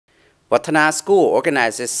Watthana School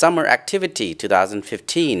organizes Summer Activity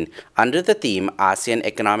 2015 under the theme Asean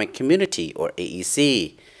Economic Community, or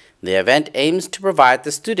AEC. The event aims to provide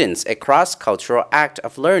the students a cross-cultural act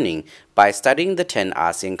of learning by studying the 10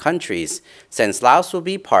 ASEAN countries, since Laos will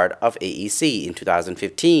be part of AEC in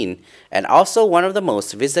 2015 and also one of the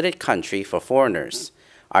most visited countries for foreigners.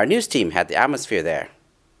 Our news team had the atmosphere there.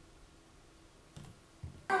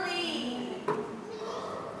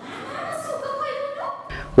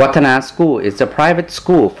 Watthana School is a private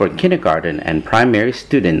school for kindergarten and primary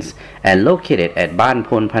students and located at Ban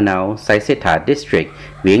Phonepanao Saysettha district,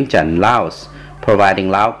 Vientiane, Laos, providing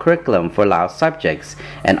Lao curriculum for Lao subjects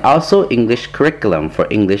and also English curriculum for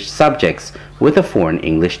English subjects with a foreign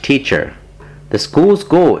English teacher. The school's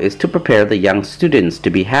goal is to prepare the young students to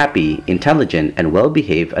be happy, intelligent, and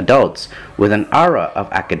well-behaved adults with an aura of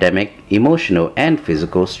academic, emotional, and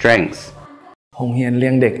physical strengths. โรงเรียนเลี้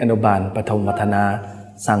ยงเด็กอนุบาลปฐมวัฒนา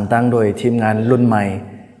สั่งตั้งโดยทีมงานรุ่นใหม่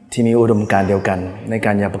ที่มีอุดมการณ์เดียวกันในก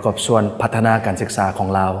ารอยากประกอบส่วนพัฒนาการศึกษาของ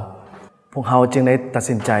เราพวกเขาจึงได้ตัด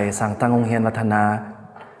สินใจสั่งตั้งโรงเรียนวัฒนา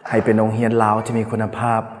ให้เป็นโรงเรียนลาวที่มีคุณภ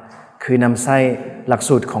าพคือนำใช้หลัก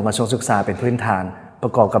สูตรของกระทรวงศึกษาเป็นพื้นฐานปร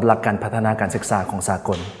ะกอบกับหลักการพัฒนาการศึกษาของสาก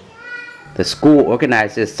ล The school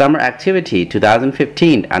organizes Summer Activity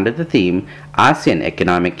 2015 under the theme Asean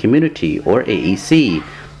Economic Community, or AEC,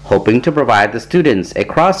 hoping to provide the students a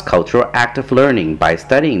cross-cultural act of learning by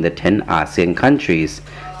studying the 10 ASEAN countries,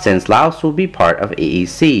 since Laos will be part of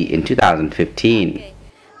AEC in 2015.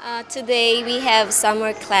 Today we have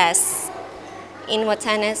summer class in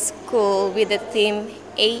Watthana School with the theme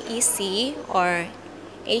AEC, or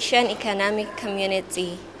Asian Economic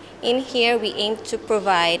Community. In here we aim to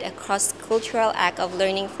provide a cross-cultural act of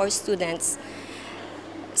learning for students.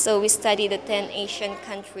 So we study the 10 Asian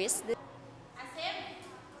countries.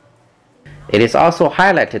 It is also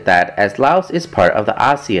highlighted that as Laos is part of the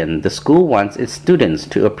ASEAN, the school wants its students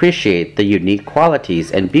to appreciate the unique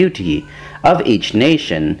qualities and beauty of each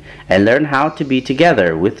nation and learn how to be together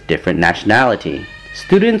with different nationality.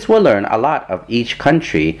 Students will learn a lot of each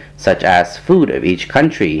country, such as food of each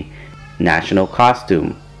country, national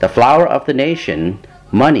costume, the flower of the nation,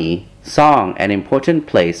 money, song, and important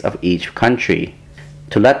place of each country,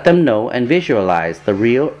 to let them know and visualize the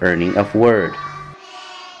real earning of word.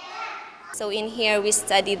 So in here we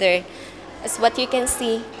study as what you can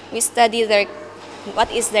see, we study what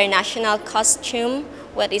is their national costume,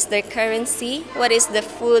 what is their currency, what is the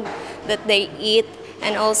food that they eat,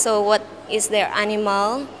 and also what is their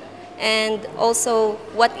animal, and also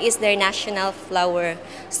what is their national flower.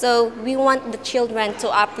 So we want the children to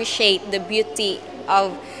appreciate the beauty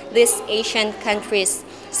of these Asian countries.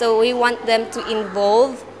 So we want them to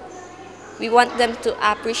involve, we want them to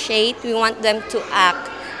appreciate, we want them to act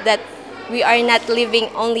that we are not living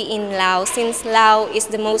only in Laos, since Laos is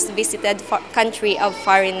the most visited country of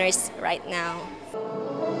foreigners right now.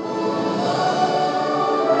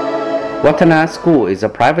 Watthana School is a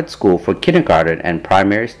private school for kindergarten and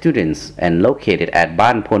primary students and located at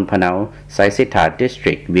Ban Phonepanao Saysettha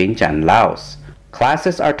district, Vientiane, Laos.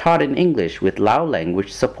 Classes are taught in English with Lao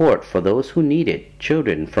language support for those who need it,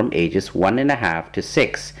 children from ages 1.5 to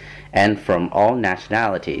 6, and from all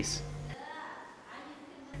nationalities.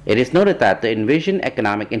 It is noted that the envisioned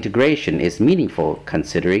economic integration is meaningful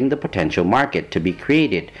considering the potential market to be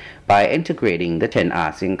created by integrating the 10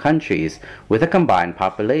 ASEAN countries with a combined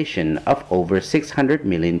population of over 600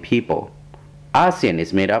 million people. ASEAN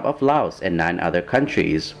is made up of Laos and 9 other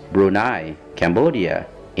countries: Brunei, Cambodia,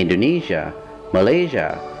 Indonesia,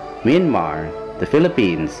 Malaysia, Myanmar, the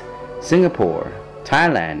Philippines, Singapore,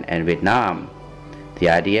 Thailand, and Vietnam. The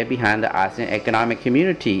idea behind the Asean Economic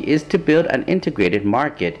Community is to build an integrated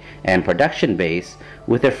market and production base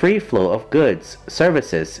with a free flow of goods,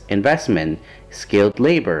 services, investment, skilled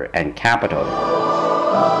labor, and capital.